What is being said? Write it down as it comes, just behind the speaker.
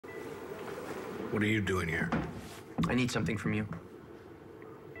What are you doing here? I need something from you.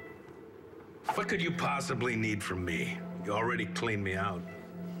 What could you possibly need from me? You already cleaned me out.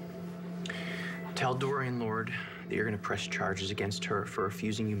 Tell Dorian Lord that you're going to press charges against her for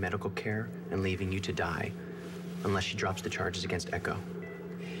refusing you medical care and leaving you to die, unless she drops the charges against Echo.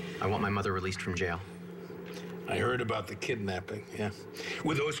 I want my mother released from jail. I heard about the kidnapping, yeah.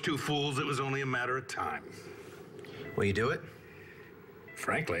 With those two fools, it was only a matter of time. Will you do it?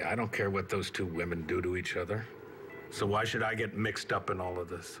 Frankly, I don't care what those two women do to each other. So why should I get mixed up in all of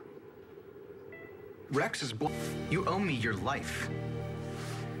this? Rex is You owe me your life.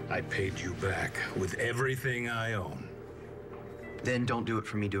 I paid you back with everything I own. Then don't do it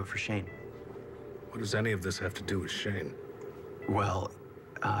for me, do it for Shane. What does any of this have to do with Shane? Well,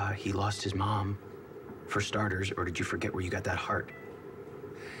 he lost his mom, for starters, or did you forget where you got that heart?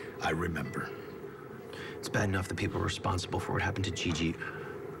 I remember. It's bad enough the people responsible for what happened to Gigi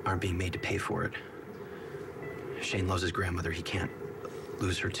aren't being made to pay for it. Shane loves his grandmother. He can't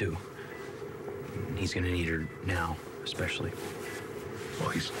lose her, too. He's gonna need her now, especially. Well,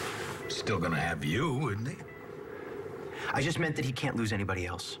 he's still gonna have you, isn't he? I just meant that he can't lose anybody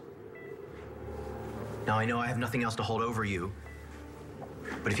else. Now, I know I have nothing else to hold over you,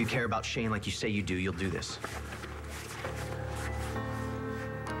 but if you care about Shane like you say you do, you'll do this.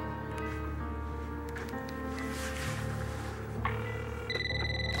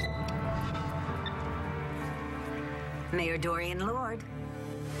 Mayor Dorian Lord.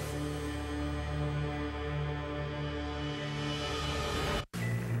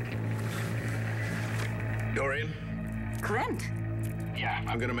 Dorian? Clint. Yeah,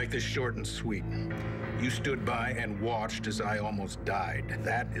 I'm gonna make this short and sweet. You stood by and watched as I almost died.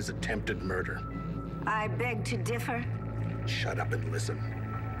 That is attempted murder. I beg to differ. Shut up and listen.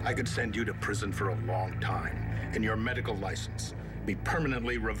 I could send you to prison for a long time, and your medical license be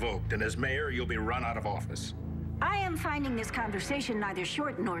permanently revoked, and as mayor, you'll be run out of office. I am finding this conversation neither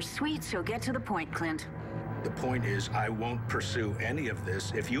short nor sweet, so get to the point, Clint. The point is, I won't pursue any of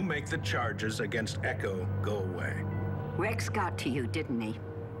this if you make the charges against Echo go away. Rex got to you, didn't he?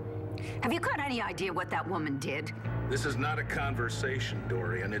 Have you got any idea what that woman did? This is not a conversation,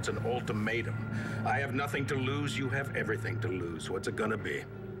 Dorian. It's an ultimatum. I have nothing to lose. You have everything to lose. What's it gonna be?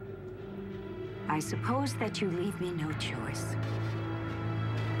 I suppose that you leave me no choice.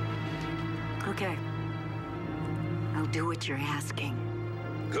 Okay. I'll do what you're asking.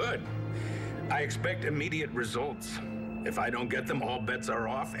 Good. I expect immediate results. If I don't get them, all bets are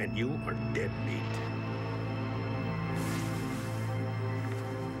off, and you are dead meat.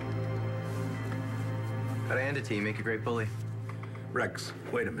 Gotta hand it to you, make a great bully. Rex,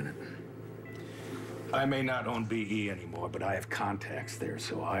 wait a minute. I may not own BE anymore, but I have contacts there,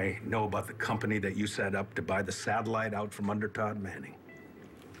 so I know about the company that you set up to buy the satellite out from under Todd Manning.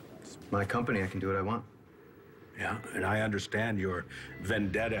 It's my company, I can do what I want. Yeah, and I understand your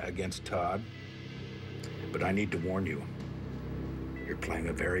vendetta against Todd, but I need to warn you. You're playing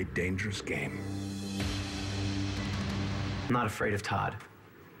a very dangerous game. I'm not afraid of Todd.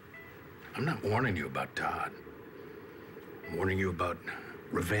 I'm not warning you about Todd. I'm warning you about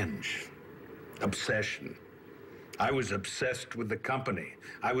revenge, obsession. I was obsessed with the company.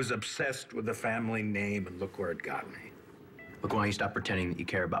 I was obsessed with the family name, and look where it got me. Look, why don't you stop pretending that you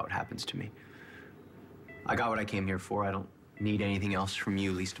care about what happens to me? I got what I came here for. I don't need anything else from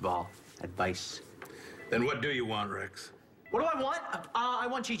you, least of all advice. Then what do you want, Rex? What do I want? I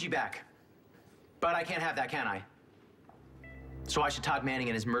want Gigi back. But I can't have that, can I? So why should Todd Manning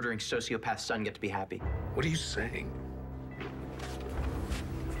and his murdering sociopath son get to be happy? What are you saying?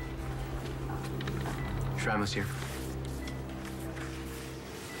 Shram's here.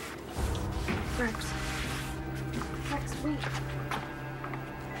 Rex. Rex, wait.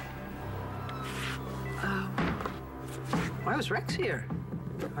 Why was Rex here?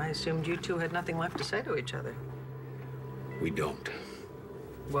 I assumed you two had nothing left to say to each other. We don't.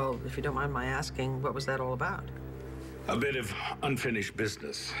 Well, if you don't mind my asking, what was that all about? A bit of unfinished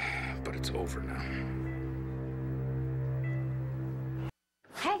business, but it's over now.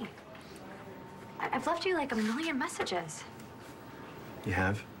 Hey, I've left you like a million messages. You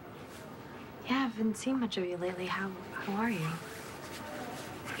have? Yeah, I haven't seen much of you lately. How are you?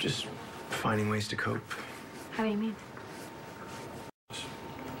 Just finding ways to cope. How do you mean?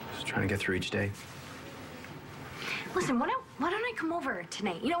 Just trying to get through each day. Listen, why don't I come over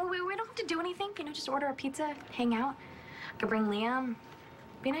tonight? You know, we don't have to do anything. You know, just order a pizza, hang out. I could bring Liam.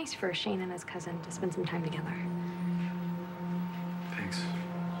 Be nice for Shane and his cousin to spend some time together. Thanks.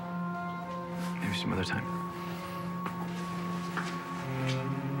 Maybe some other time.